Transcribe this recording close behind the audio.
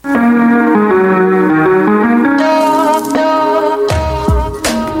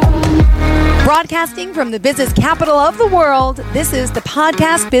Broadcasting from the business capital of the world, this is the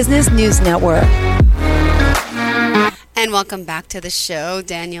Podcast Business News Network. And welcome back to the show.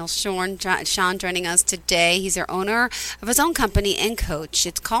 Daniel Sean joining us today. He's our owner of his own company and coach.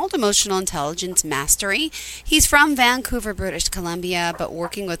 It's called Emotional Intelligence Mastery. He's from Vancouver, British Columbia, but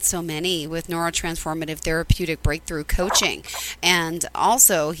working with so many with neurotransformative therapeutic breakthrough coaching. And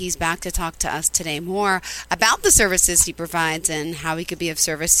also, he's back to talk to us today more about the services he provides and how he could be of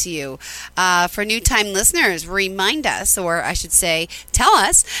service to you. For new-time listeners, remind us, or I should say, tell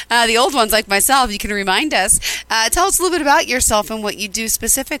us, the old ones like myself, you can remind us, tell us a little bit about yourself and what you do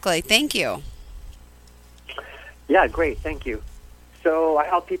specifically. Thank you. Yeah, great. Thank you. So I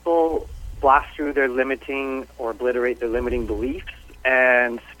help people blast through their limiting or obliterate their limiting beliefs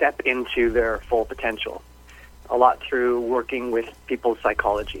and step into their full potential. A lot through working with people's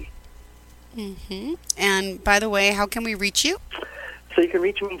psychology. Mm-hmm. And by the way, how can we reach you? So you can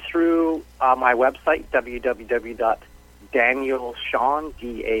reach me through my website,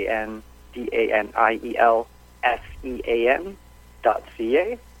 www.danielsean,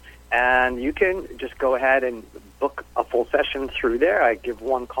 DANIELSEAN.ca, and you can just go ahead and book a full session through there. I give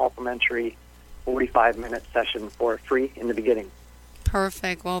one complimentary 45-minute session for free in the beginning.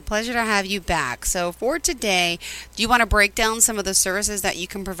 Perfect. Well, pleasure to have you back. So for today, do you want to break down some of the services that you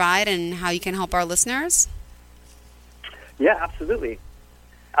can provide and how you can help our listeners? Yeah, absolutely.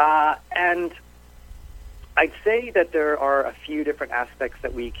 And I'd say that there are a few different aspects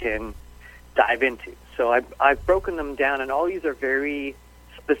that we can dive into. So I've broken them down, and all these are very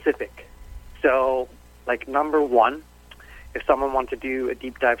specific. So, like number one, if someone wants to do a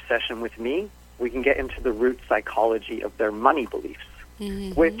deep dive session with me, we can get into the root psychology of their money beliefs,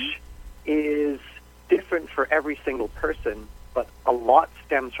 which is different for every single person, but a lot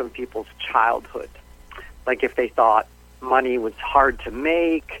stems from people's childhood. Like if they thought money was hard to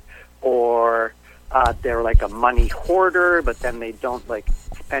make, or they're like a money hoarder, but then they don't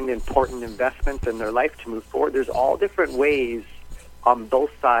spend important investments in their life to move forward. There's all different ways on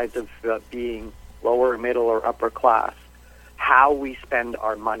both sides of being lower, middle, or upper class, how we spend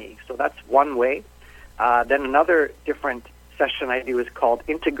our money. So that's one way. Then another different session I do is called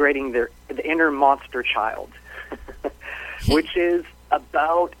Integrating the Inner Monster Child, which is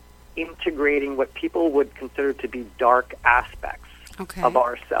about integrating what people would consider to be dark aspects of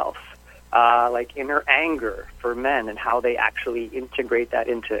ourselves. Like inner anger for men and how they actually integrate that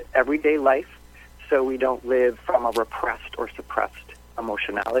into everyday life so we don't live from a repressed or suppressed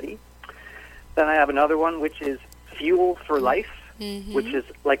emotionality. Then I have another one, which is Fuel for Life, which is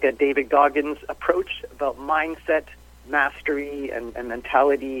like a David Goggins approach about mindset, mastery, and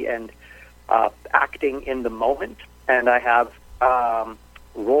mentality, and acting in the moment. And I have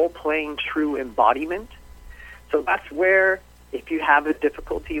Role-Playing True Embodiment. So that's where, if you have a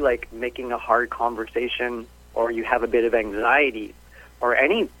difficulty like making a hard conversation, or you have a bit of anxiety, or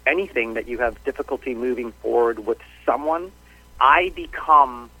anything that you have difficulty moving forward with someone, I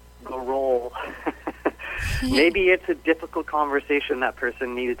become the role. Maybe it's a difficult conversation that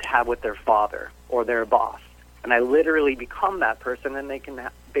person needed to have with their father or their boss, and I literally become that person, and they can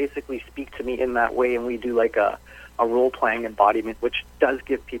basically speak to me in that way, and we do like a role-playing embodiment, which does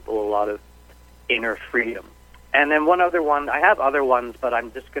give people a lot of inner freedom. And then one other one, I have other ones, but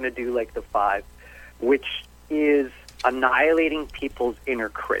I'm just going to do like the 5, which is Annihilating People's Inner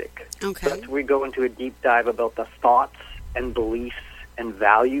Critic. Okay. So we go into a deep dive about the thoughts and beliefs and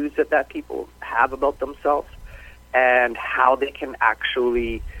values that people have about themselves, and how they can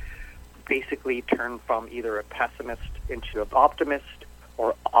actually basically turn from either a pessimist into an optimist,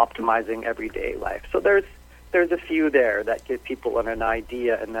 or optimizing everyday life. So there's a few there that give people an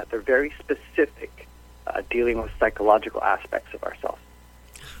idea, and that they're very specific, dealing with psychological aspects of ourselves.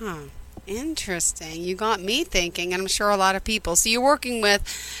 Interesting. You got me thinking, and I'm sure a lot of people. So you're working with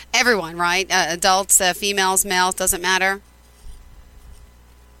everyone, right? Adults, females, males, doesn't matter?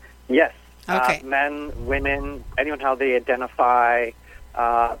 Yes. Okay. Men, women, anyone how they identify.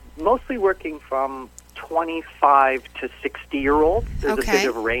 Mostly working from 25 to 60-year-olds. There's a bit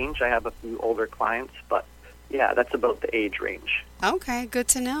of range. I have a few older clients, but yeah, that's about the age range. Okay, good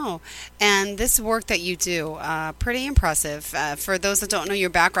to know. And this work that you do, pretty impressive. For those that don't know your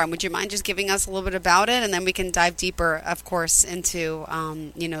background, would you mind just giving us a little bit about it, and then we can dive deeper, of course, into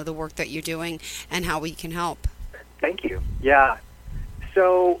the work that you're doing and how we can help. Thank you. Yeah.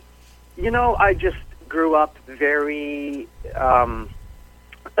 So, I just grew up very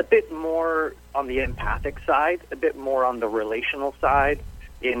a bit more on the empathic side, a bit more on the relational side,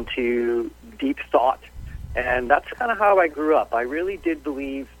 into deep thought. And that's kind of how I grew up. I really did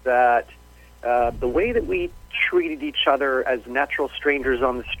believe that the way that we treated each other as natural strangers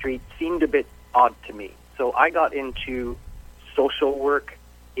on the street seemed a bit odd to me. So I got into social work,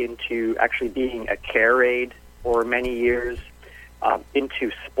 into actually being a care aide for many years,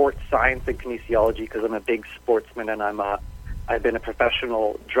 into sports science and kinesiology because I'm a big sportsman and I've been a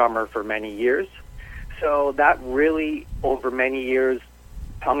professional drummer for many years. So that really, over many years,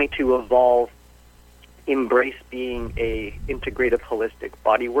 helped me to evolve, embrace being a integrative holistic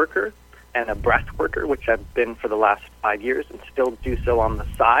body worker and a breath worker, which I've been for the last 5 years and still do so on the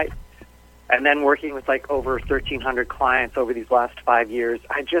side. And then working with like over 1,300 clients over these last 5 years,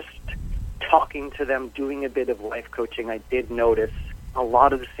 I just, talking to them, doing a bit of life coaching, I did notice a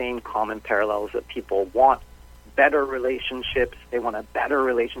lot of the same common parallels that people want better relationships. They want a better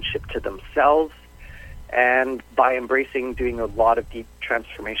relationship to themselves. And by embracing doing a lot of deep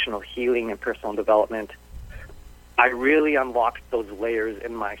transformational healing and personal development, I really unlocked those layers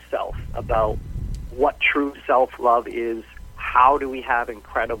in myself about what true self-love is, how do we have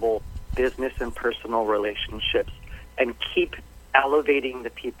incredible business and personal relationships, and keep elevating the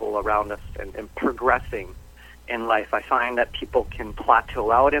people around us and progressing in life. I find that people can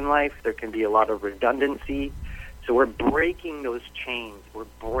plateau out in life. There can be a lot of redundancy. So we're breaking those chains. We're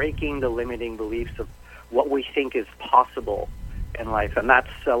breaking the limiting beliefs of what we think is possible in life. And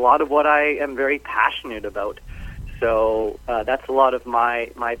that's a lot of what I am very passionate about. So that's a lot of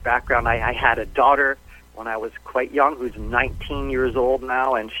my background. I had a daughter when I was quite young who's 19 years old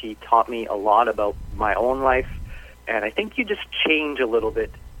now, and she taught me a lot about my own life. And I think you just change a little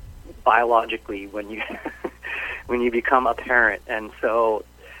bit biologically when you when you become a parent. And so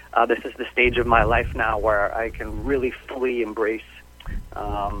this is the stage of my life now where I can really fully embrace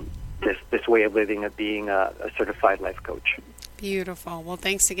this way of living, of being a certified life coach. Beautiful. Well,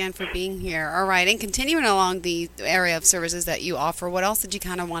 thanks again for being here. All right, and continuing along the area of services that you offer, what else did you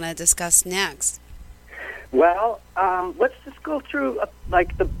kind of want to discuss next? Well, let's just go through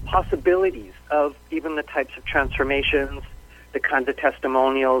like the possibilities of even the types of transformations, the kinds of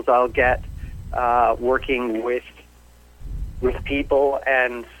testimonials I'll get working with people.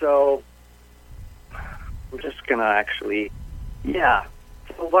 And so I'm just going to actually,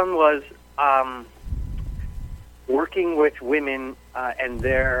 So one was working with women and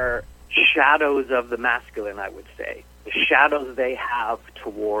their shadows of the masculine, I would say. The shadows they have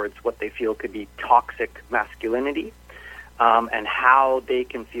towards what they feel could be toxic masculinity, and how they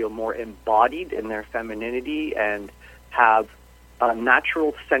can feel more embodied in their femininity and have a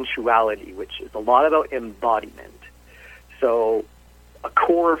natural sensuality, which is a lot about embodiment. So a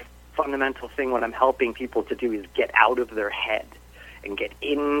core fundamental thing what I'm helping people to do is get out of their head and get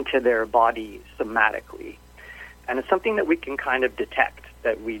into their body somatically. And it's something that we can kind of detect,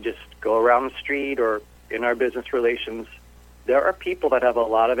 that we just go around the street or in our business relations. There are people that have a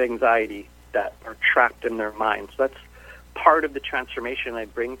lot of anxiety that are trapped in their minds. That's part of the transformation I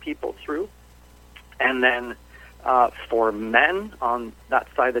bring people through. And then for men on that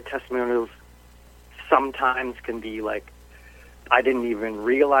side, the testimonials sometimes can be like, I didn't even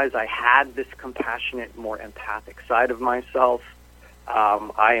realize I had this compassionate, more empathic side of myself.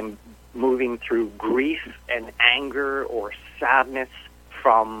 I am moving through grief and anger or sadness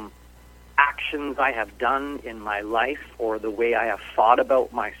from actions I have done in my life or the way I have thought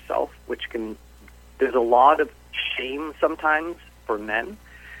about myself, there's a lot of shame sometimes for men.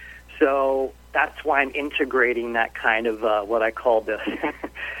 So that's why I'm integrating that kind of what I call the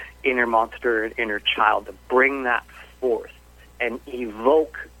inner monster and inner child, to bring that forth and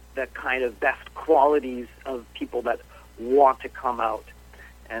evoke the kind of best qualities of people that want to come out.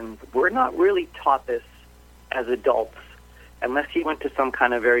 And we're not really taught this as adults, unless you went to some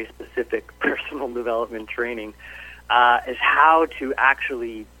kind of very specific personal development training, is how to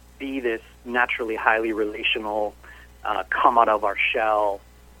actually be this naturally highly relational, come out of our shell,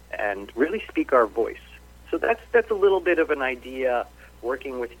 and really speak our voice. So that's a little bit of an idea,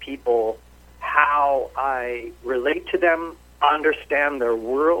 working with people, how I relate to them, understand their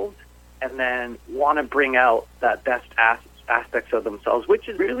world, and then want to bring out that best aspects of themselves, which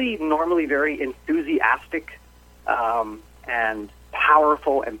is really normally very enthusiastic and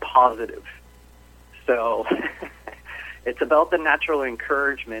powerful and positive. So it's about the natural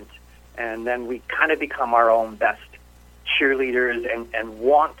encouragement, and then we kind of become our own best cheerleaders and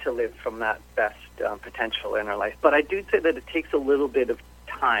want to live from that best potential in our life. But I do say that it takes a little bit of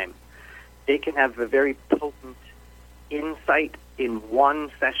time. They can have a very potent insight in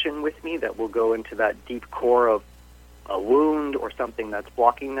one session with me that will go into that deep core of a wound or something that's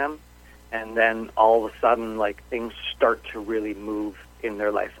blocking them, and then all of a sudden, like, things start to really move in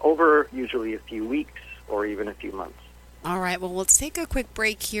their life over usually a few weeks or even a few months. All right, well, let's take a quick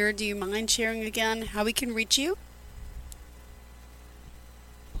break here. Do you mind sharing again how we can reach you?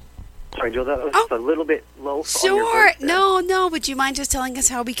 sorry, Jill, that was just a little bit low. On your Sure. voice there. No. Would you mind just telling us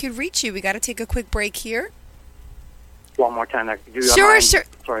how we could reach you? We got to take a quick break here. One more time. Sure.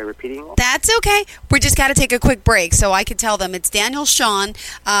 Sorry, repeating. That's okay. We just got to take a quick break, so I could tell them it's Daniel Sean,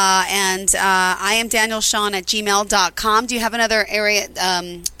 and I am Daniel Sean at gmail.com. Do you have another area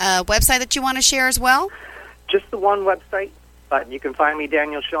website that you want to share as well? Just the one website, but you can find me,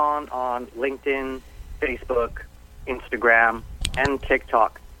 Daniel Sean, on LinkedIn, Facebook, Instagram, and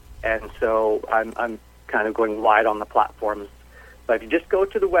TikTok. And so I'm kind of going wide on the platforms. But if you just go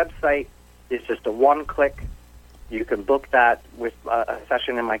to the website, it's just a one-click. You can book that with a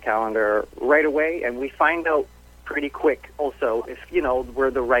session in my calendar right away, and we find out pretty quick also if,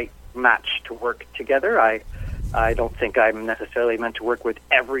 we're the right match to work together. I don't think I'm necessarily meant to work with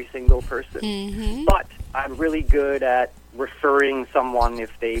every single person, but I'm really good at referring someone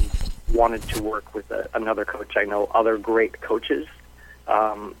if they wanted to work with another coach. I know other great coaches,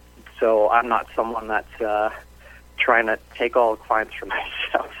 so I'm not someone that's trying to take all the clients for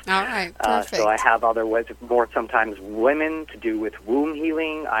myself. All right, perfect. So I have other ways, more sometimes women to do with womb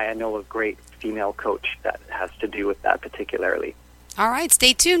healing. I know a great female coach that has to do with that particularly. All right,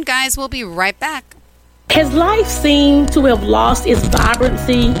 stay tuned, guys. We'll be right back. Has life seemed to have lost its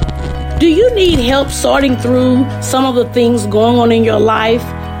vibrancy? Do you need help sorting through some of the things going on in your life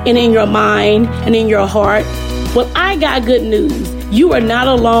and in your mind and in your heart? Well, I got good news. You are not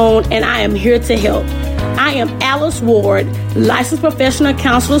alone, and I am here to help. I am Alice Ward, licensed professional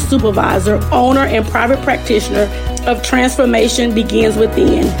counselor supervisor, owner, and private practitioner of Transformation Begins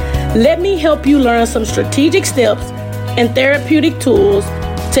Within. Let me help you learn some strategic steps and therapeutic tools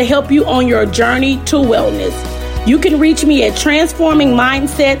to help you on your journey to wellness. You can reach me at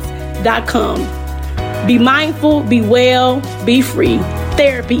transformingmindsets.com. Be mindful, be well, be free.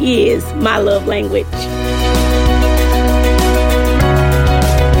 Therapy is my love language.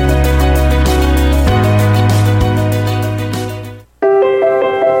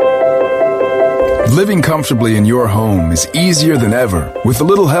 Living comfortably in your home is easier than ever with a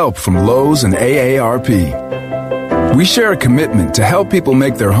little help from Lowe's and AARP. We share a commitment to help people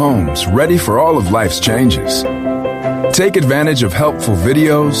make their homes ready for all of life's changes. Take advantage of helpful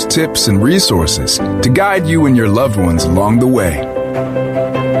videos, tips, and resources to guide you and your loved ones along the way.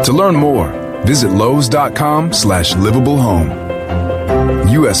 To learn more, visit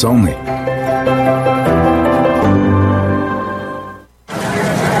lowes.com/livablehome. U.S. only.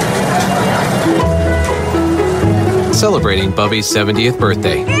 Celebrating Bubby's 70th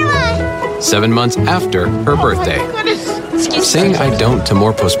birthday. 7 months after her birthday. Saying I don't to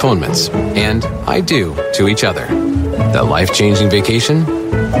more postponements, and I do to each other. That life-changing vacation?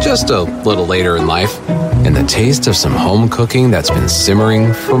 Just a little later in life. And the taste of some home cooking that's been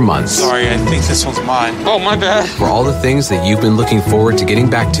simmering for months. Sorry, I think this one's mine. Oh, my bad. For all the things that you've been looking forward to getting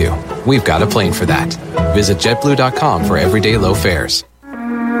back to, we've got a plane for that. Visit JetBlue.com for everyday low fares.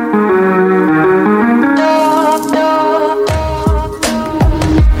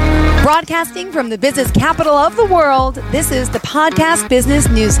 Broadcasting from the business capital of the world, this is the Podcast Business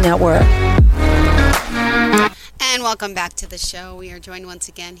News Network. And welcome back to the show. We are joined once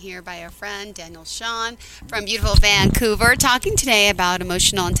again here by our friend Daniel Sean from beautiful Vancouver, talking today about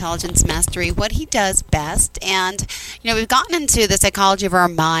emotional intelligence mastery, what he does best. And, we've gotten into the psychology of our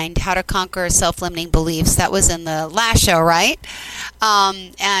mind, how to conquer self-limiting beliefs. That was in the last show, right?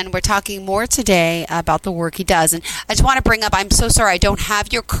 And we're talking more today about the work he does. And I just want to bring up, I'm so sorry, I don't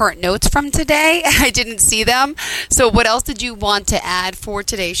have your current notes from today. I didn't see them. So what else did you want to add for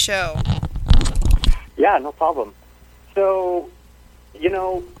today's show? Yeah, no problem. So,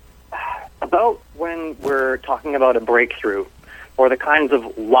 about when we're talking about a breakthrough or the kinds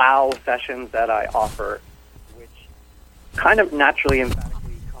of wow sessions that I offer, which kind of naturally and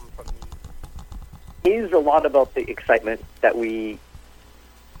emphatically come from me, is a lot about the excitement that we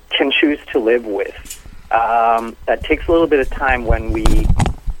can choose to live with. That takes a little bit of time when we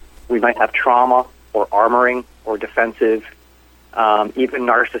might have trauma or armoring or defensive, even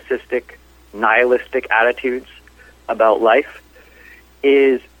narcissistic, nihilistic attitudes about life.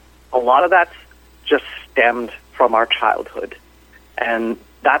 Is a lot of that's just stemmed from our childhood. And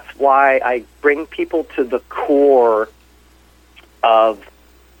that's why I bring people to the core of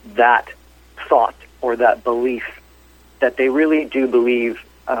that thought or that belief that they really do believe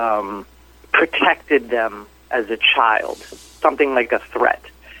protected them as a child, something like a threat.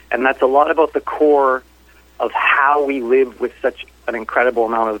 And that's a lot about the core of how we live with such an incredible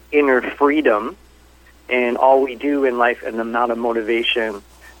amount of inner freedom in all we do in life, and the amount of motivation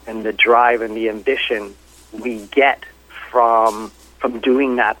and the drive and the ambition we get from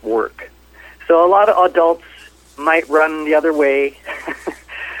doing that work. So a lot of adults might run the other way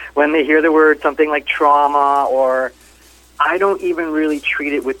when they hear the word something like trauma, or I don't even really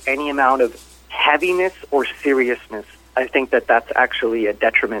treat it with any amount of heaviness or seriousness. I think that that's actually a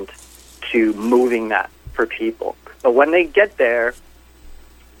detriment to moving that for people. But when they get there,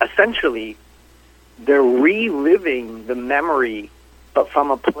 essentially, they're reliving the memory, but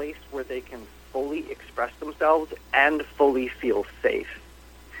from a place where they can fully express themselves and fully feel safe.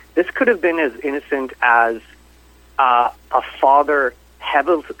 This could have been as innocent as a father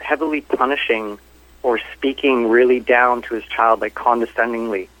heavily punishing or speaking really down to his child, like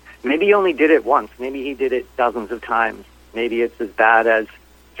condescendingly. Maybe he only did it once. Maybe he did it dozens of times. Maybe it's as bad as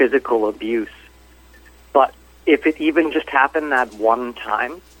physical abuse. But if it even just happened that one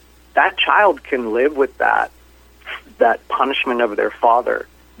time, that child can live with that punishment of their father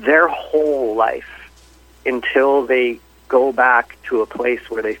their whole life until they go back to a place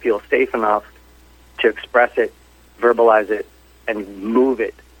where they feel safe enough to express it, verbalize it, and move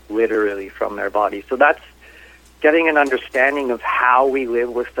it literally from their body. So that's getting an understanding of how we live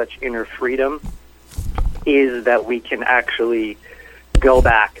with such inner freedom, is that we can actually go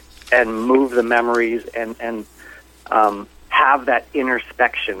back and move the memories and have that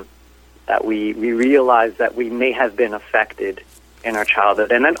introspection, that we realize that we may have been affected in our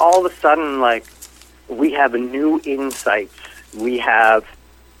childhood. And then all of a sudden, like, we have new insights. We have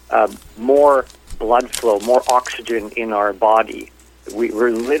more blood flow, more oxygen in our body. We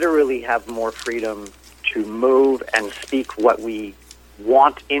literally have more freedom to move and speak what we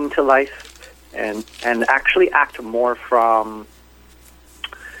want into life, and actually act more from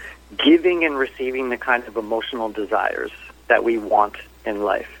giving and receiving the kind of emotional desires that we want in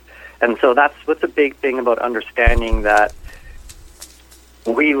life. And so that's what's a big thing about understanding that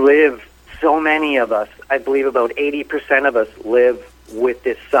we live, so many of us, I believe about 80% of us live with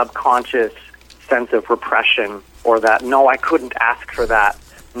this subconscious sense of repression, or that, no, I couldn't ask for that.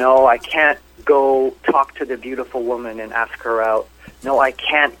 No, I can't go talk to the beautiful woman and ask her out. No, I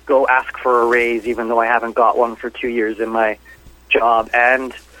can't go ask for a raise even though I haven't got one for 2 years in my job.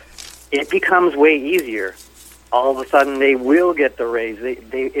 And it becomes way easier. All of a sudden they will get the raise.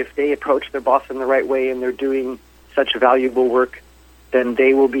 If they approach their boss in the right way and they're doing such valuable work, then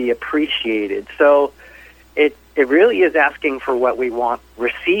they will be appreciated. So it really is asking for what we want,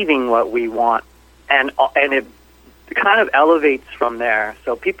 receiving what we want, and it kind of elevates from there.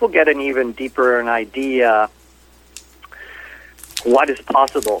 So people get an even deeper an idea what is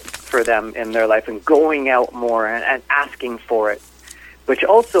possible for them in their life, and going out more and asking for it, which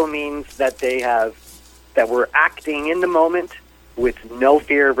also means that that we're acting in the moment with no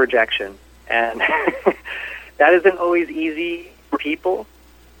fear of rejection. And that isn't always easy for people,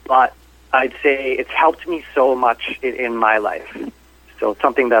 but I'd say it's helped me so much in my life. So it's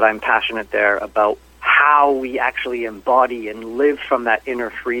something that I'm passionate there about, how we actually embody and live from that inner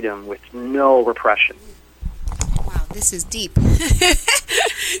freedom with no repression. Wow, this is deep.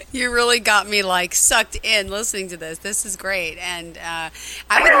 You really got me like sucked in listening to this. This is great, and I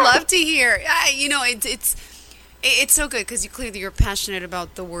would love to hear. It's so good because you're passionate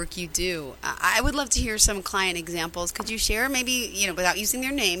about the work you do. I would love to hear some client examples. Could you share, maybe, without using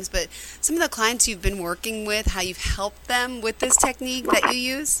their names, but some of the clients you've been working with, how you've helped them with this technique that you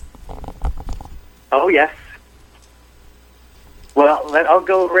use? Oh, yes. Well, I'll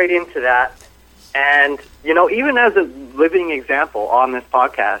go right into that. And, even as a living example on this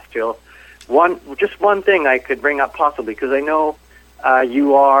podcast, Jill, just one thing I could bring up possibly, because I know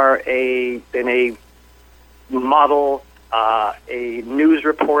you are a model, a news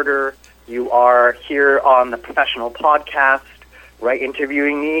reporter. You are here on the professional podcast, right,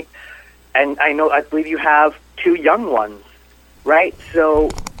 interviewing me. And I believe you have 2 young ones, right? So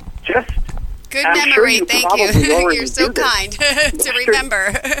just... Good memory, thank you. You're so kind to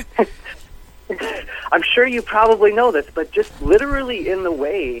remember. I'm sure you probably know this, but just literally in the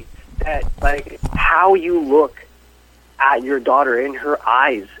way that, like, how you look at your daughter in her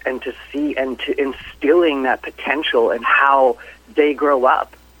eyes, and to see and to instilling that potential and how they grow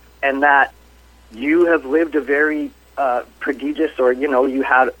up, and that you have lived a very prodigious, or you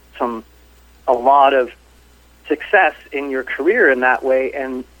had a lot of success in your career in that way,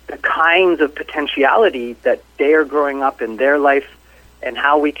 and the kinds of potentiality that they are growing up in their life, and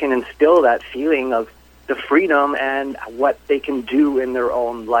how we can instill that feeling of the freedom and what they can do in their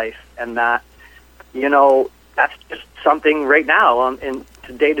own life. And that, that's just something right now in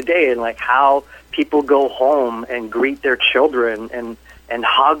day to day, and like how people go home and greet their children and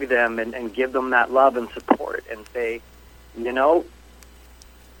hug them and give them that love and support, and say,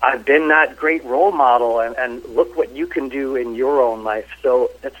 I've been that great role model, and look what you can do in your own life.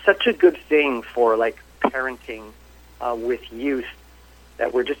 So it's such a good thing for, like, parenting with youth,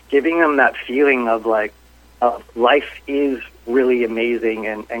 that we're just giving them that feeling of like, life is really amazing,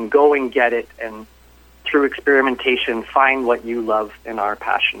 and go and get it, and through experimentation, find what you love and are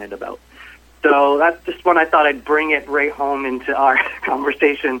passionate about. So that's just one I thought I'd bring it right home into our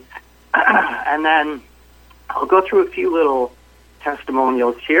conversation. And then I'll go through a few little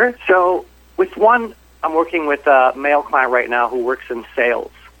testimonials here. So with one, I'm working with a male client right now who works in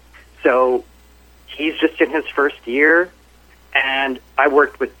sales. So he's just in his first year, and I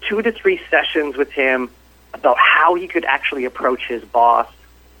worked with 2 to 3 sessions with him about how he could actually approach his boss,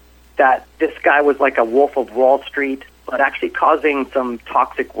 that this guy was like a wolf of Wall Street, but actually causing some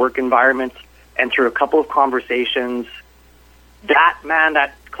toxic work environments. And through a couple of conversations, that man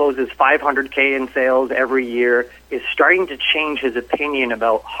that closes $500K in sales every year is starting to change his opinion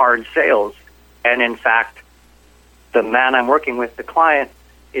about hard sales. And in fact, the man I'm working with, the client,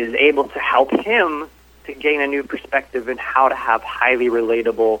 is able to help him to gain a new perspective in how to have highly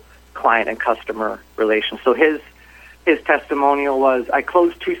relatable client and customer relations. So his testimonial was, I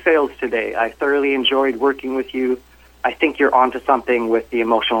closed 2 sales today. I thoroughly enjoyed working with you. I think you're onto something with the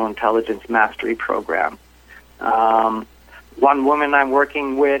Emotional Intelligence Mastery Program. One woman I'm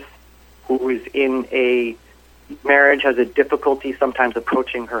working with who is in a marriage has a difficulty sometimes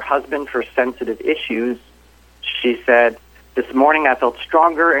approaching her husband for sensitive issues. She said, this morning I felt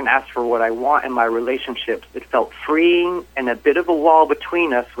stronger and asked for what I want in my relationships. It felt freeing, and a bit of a wall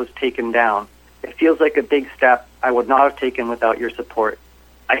between us was taken down. It feels like a big step I would not have taken without your support.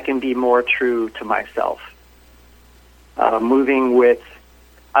 I can be more true to myself. Moving with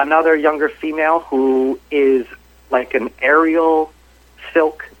another younger female who is like an aerial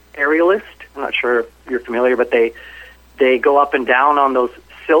silk aerialist. I'm not sure if you're familiar, but they go up and down on those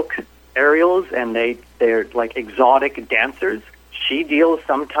silk aerials, and they're like exotic dancers. She deals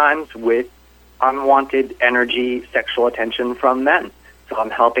sometimes with unwanted energy, sexual attention from men. So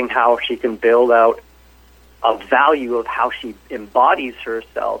I'm helping how she can build out a value of how she embodies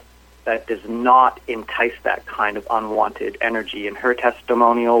herself that does not entice that kind of unwanted energy. And her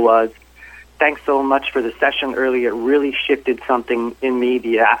testimonial was, thanks so much for the session earlier. It really shifted something in me.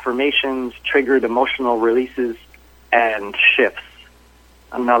 The affirmations triggered emotional releases and shifts.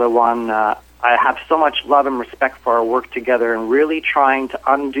 Another one, I have so much love and respect for our work together, and really trying to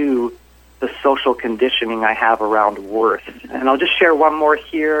undo the social conditioning I have around worth. And I'll just share one more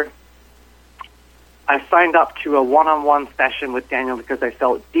here. I signed up to a one-on-one session with Daniel because I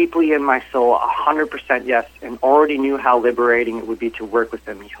felt deeply in my soul 100% yes, and already knew how liberating it would be to work with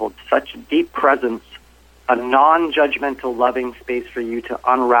him. He holds such a deep presence, a non-judgmental, loving space for you to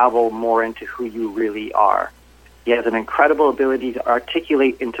unravel more into who you really are. He has an incredible ability to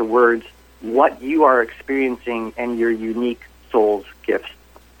articulate into words what you are experiencing and your unique soul's gifts.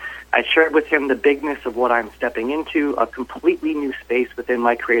 I shared with him the bigness of what I'm stepping into, a completely new space within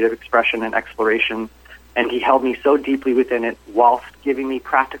my creative expression and exploration, and he held me so deeply within it whilst giving me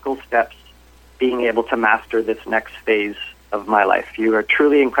practical steps, being able to master this next phase of my life. You are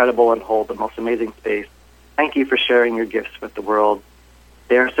truly incredible and hold the most amazing space. Thank you for sharing your gifts with the world.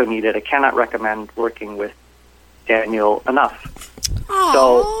 They are so needed. I cannot recommend working with Daniel enough. Aww.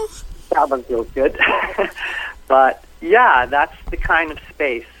 So that one feels good. But yeah, that's the kind of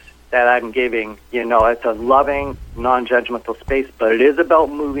space that I'm giving. You know, it's a loving, non-judgmental space, but it is about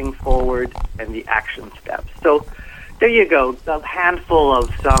moving forward and the action steps. So there you go, a handful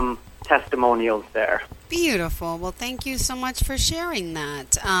of some testimonials there. Beautiful. Well, thank you so much for sharing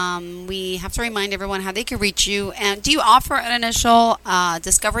that. We have to remind everyone how they can reach you. And do you offer an initial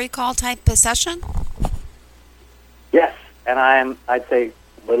discovery call type of session? Yes, and I'd say,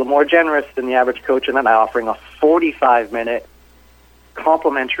 a little more generous than the average coach, and I'm offering a 45-minute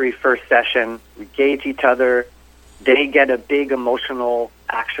complimentary first session. We gauge each other. They get a big emotional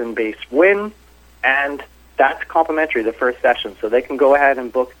action-based win, and that's complimentary, the first session. So they can go ahead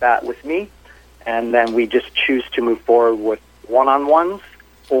and book that with me, and then we just choose to move forward with one-on-ones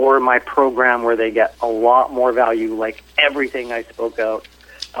or my program where they get a lot more value, like everything I spoke out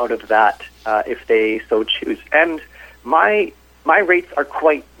of that, if they so choose. And my rates are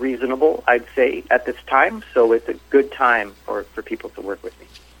quite reasonable, I'd say, at this time, so it's a good time for people to work with me.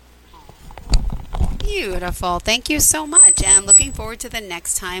 Beautiful. Thank you so much. And looking forward to the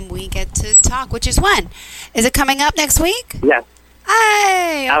next time we get to talk, which is when? Is it coming up next week? Yes.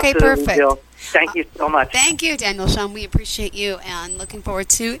 Hey, okay, absolutely, perfect. Jill. Thank you so much. Thank you, Daniel Sean. We appreciate you and looking forward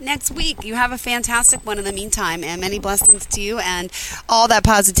to next week. You have a fantastic one in the meantime, and many blessings to you and all that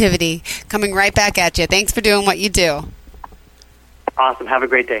positivity coming right back at you. Thanks for doing what you do. Awesome. Have a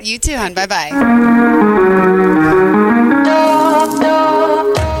great day. You too, hon. Bye-bye.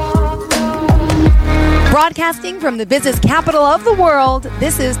 Broadcasting from the business capital of the world,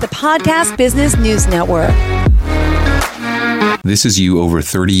 this is the Podcast Business News Network. This is you over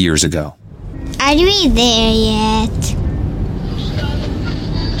 30 years ago. Are we there yet?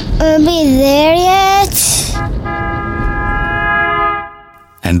 Are we there yet?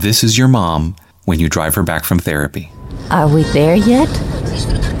 And this is your mom when you drive her back from therapy. Are we there yet?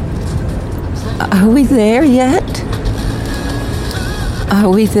 Are we there yet? Are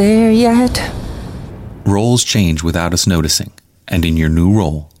we there yet? Roles change without us noticing, and in your new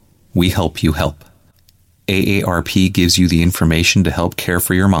role, we help you help. AARP gives you the information to help care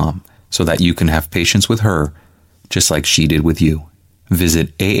for your mom so that you can have patience with her, just like she did with you.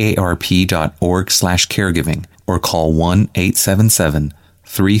 Visit aarp.org/caregiving or call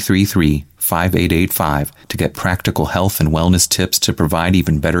 1-877-333-5885 to get practical health and wellness tips to provide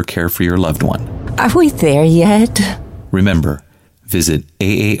even better care for your loved one. Are we there yet? Remember, visit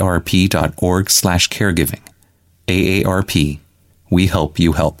aarp.org/caregiving. AARP, we help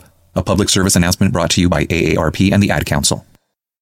you help. A public service announcement brought to you by AARP and the Ad Council.